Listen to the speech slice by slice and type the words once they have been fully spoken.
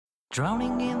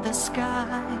Drowning in the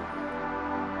sky,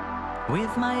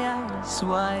 with my eyes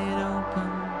wide open,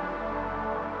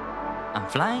 I'm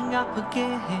flying up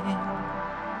again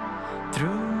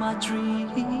through my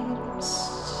dreams.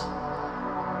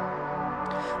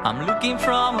 I'm looking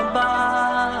from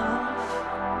above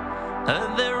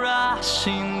at the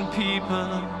rushing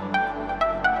people.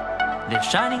 They're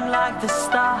shining like the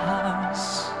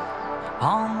stars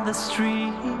on the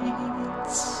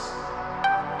streets.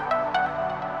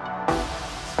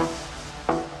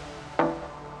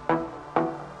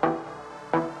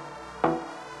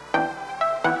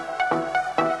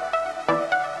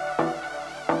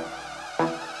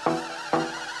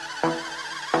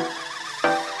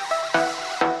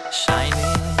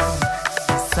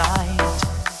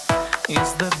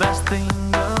 Is the best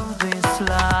thing of this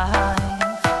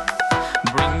life.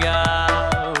 Bring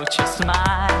out your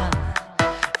smile,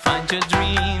 find your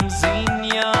dreams in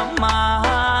your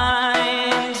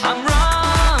mind. I'm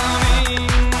running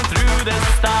through the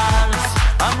stars,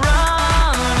 I'm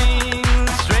running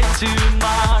straight to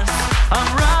Mars. I'm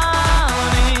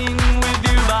running with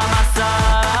you by my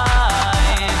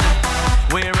side.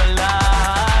 We're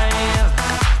alive.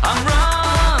 I'm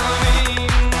running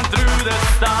through the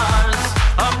stars,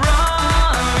 I'm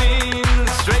running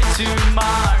straight to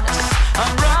Mars.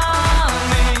 I'm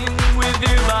running with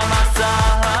you by my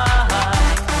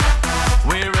side.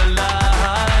 We're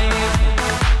alive.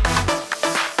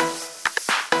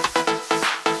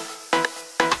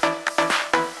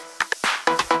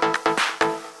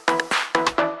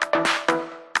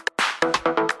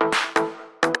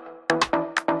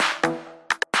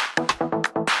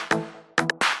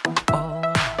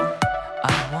 All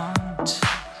I want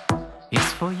is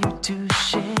for you to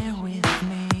share with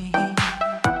me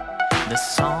the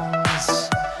songs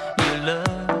you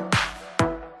love,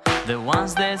 the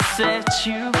ones that set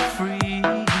you free.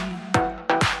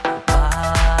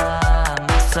 By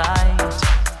my side,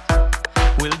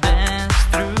 we'll dance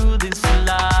through this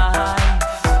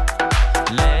life.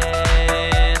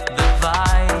 Let the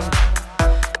vibe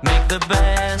make the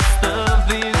best of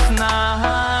this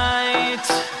night.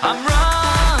 I'm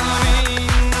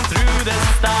running through the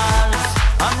stars,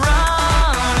 I'm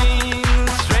running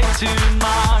straight to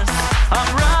Mars. I'm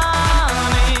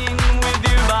running with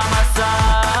you by my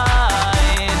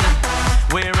side.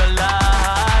 We're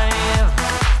alive.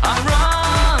 I'm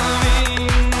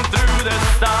running through the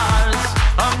stars,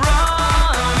 I'm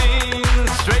running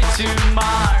straight to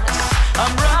Mars.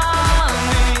 I'm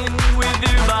running with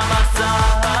you by my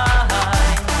side.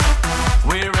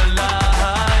 We're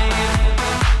alive.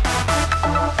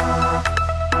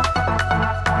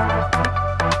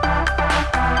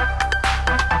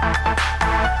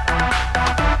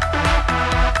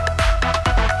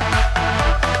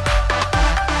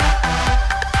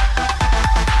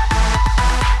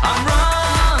 I'm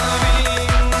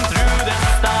running through the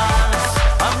stars,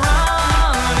 I'm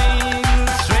running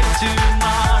straight to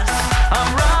Mars. I'm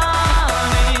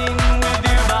running with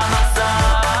you by my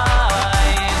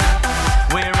side.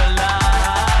 We're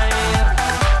alive.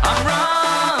 I'm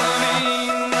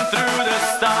running through the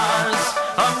stars,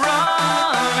 I'm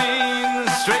running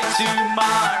straight to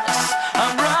Mars.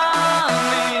 I'm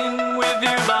running with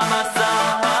you by my side.